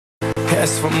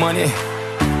ask for money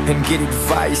and get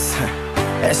advice.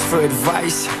 Ask for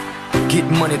advice, get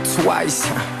money twice.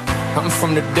 I'm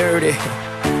from the dirty,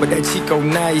 but that Chico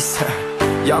nice.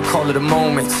 Y'all call it a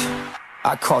moment,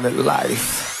 I call it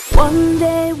life. One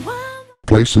day,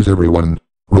 Places everyone.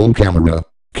 Roll camera.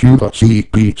 Cue the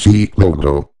CBC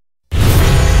logo.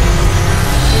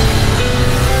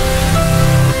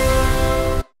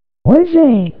 What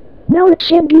say? Now it's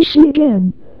CBC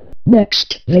again.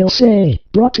 Next, they'll say,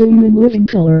 brought to you in living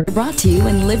color. Brought to you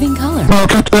in living color. Now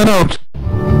cut that out.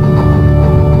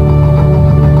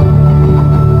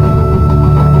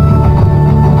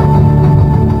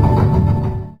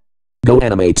 Go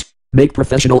animate. Make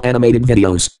professional animated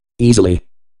videos. Easily.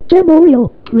 Demo reel,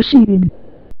 proceeding.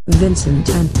 Vincent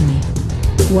Anthony.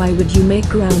 Why would you make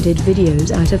grounded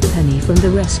videos out of Penny from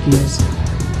the Rescuers?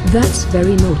 That's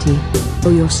very naughty.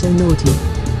 Oh, you're so naughty.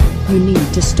 You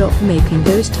need to stop making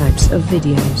those types of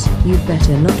videos. You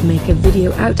better not make a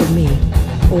video out of me.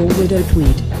 Or Widow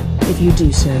Tweed. If you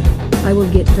do so, I will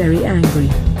get very angry.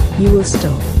 You will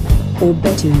stop. Or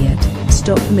better yet,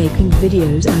 stop making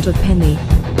videos out of Penny.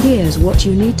 Here's what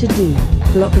you need to do.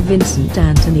 Block Vincent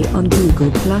Anthony on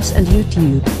Google Plus and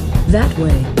YouTube. That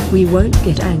way, we won't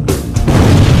get angry.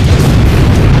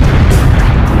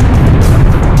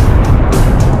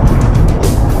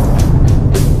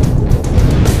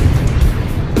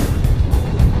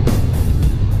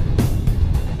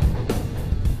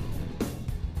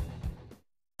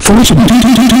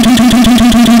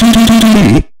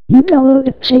 You know,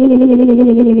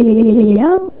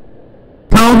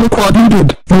 Now look what you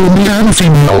did. You and me and a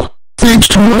female. Thanks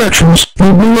to your actions,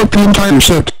 you blew up the entire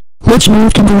set. Let's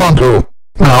move to Toronto.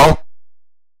 Now.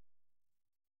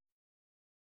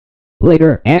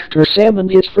 Later, after Sam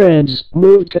and his friends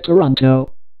moved to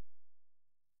Toronto.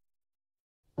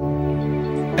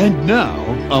 And now,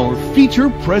 our feature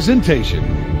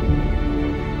presentation.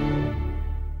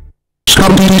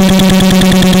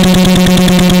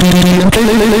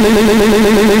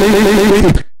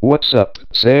 What's up,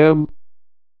 Sam?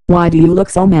 Why do you look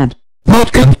so mad?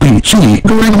 Not NBC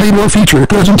during the feature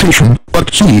presentation, but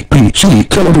CBC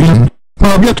television.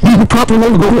 Now get me the proper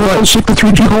logo or I'll set the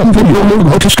 3G home video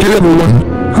logo to scare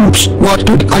everyone. Oops, what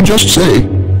did I just say?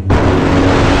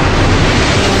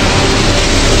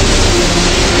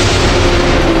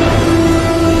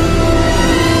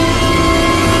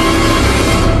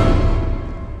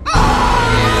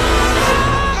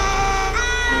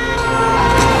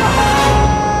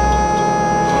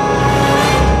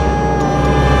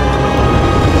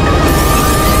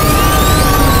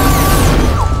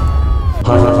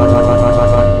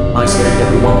 I scared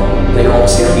everyone. They all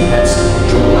scared me heads.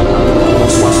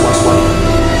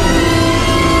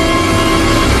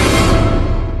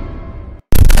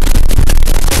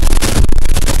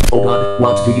 Oh god,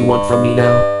 what do you want from me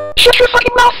now? Shut your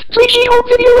fucking mouth, 3G home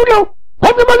video logo!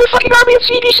 I'm the motherfucking Army of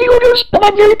CBC Logos, and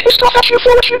I'm very pissed off at you for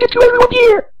what you did to everyone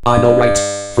here! I know, right?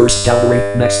 First Calgary,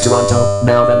 next Toronto,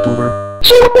 now Vancouver.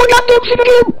 Say one more goddamn thing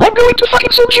again! I'm going to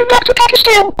fucking send you back to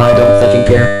Pakistan! I don't fucking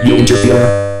care, you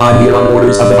interfere. I'm here on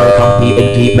orders of the Via Company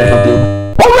AP Mega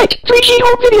Boom. Alright, 3G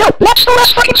home video, that's the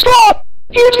last fucking straw!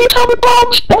 Here's the atomic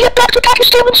bombs, and get back to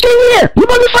Pakistan and stay there, you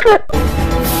motherfucker!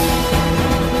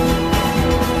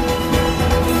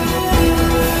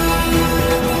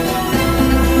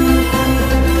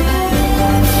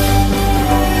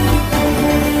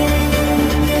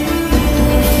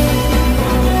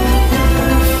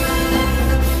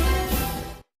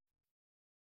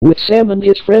 With Sam and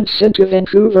his friends sent to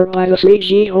Vancouver by the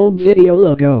 3G home video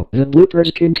logo, the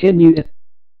bloopers continued.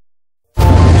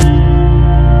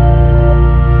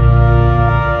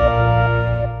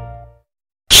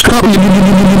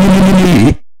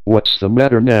 Scotty! What's the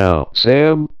matter now,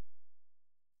 Sam?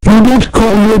 You don't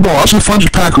call your boss a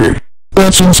fudge packer.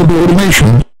 That's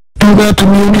insubordination. Do that to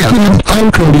me again and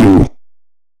I'll kill you.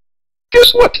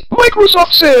 Guess what?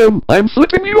 Microsoft Sam! I'm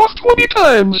flipping you off 20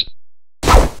 times!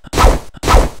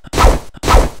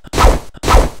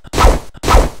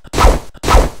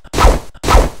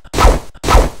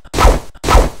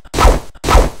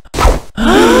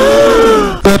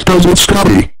 That does it,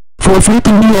 Scotty. For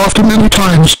flipping me off too many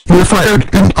times, you're fired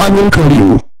and I will kill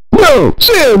you. No,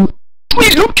 Sam!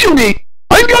 Please don't kill me!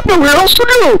 I've got nowhere else to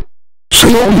go!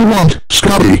 Say all you want,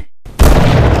 Scotty.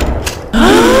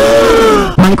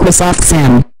 Microsoft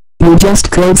Sam. You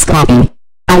just killed Scotty.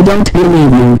 I don't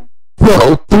believe you.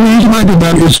 Well, the reason I did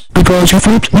that is because you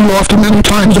flipped me off too many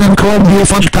times and called me a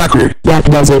fudge packer. That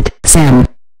does it, Sam.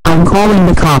 I'm calling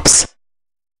the cops.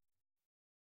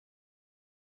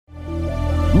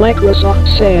 Microsoft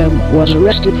Sam was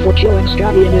arrested for killing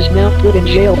Scotty and is now put in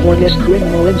jail for this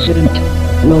criminal incident.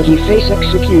 Will he face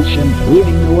execution,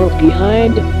 leaving the world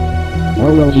behind?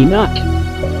 Or will he not?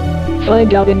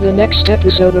 Find out in the next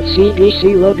episode of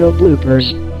CBC Logo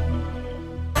Bloopers.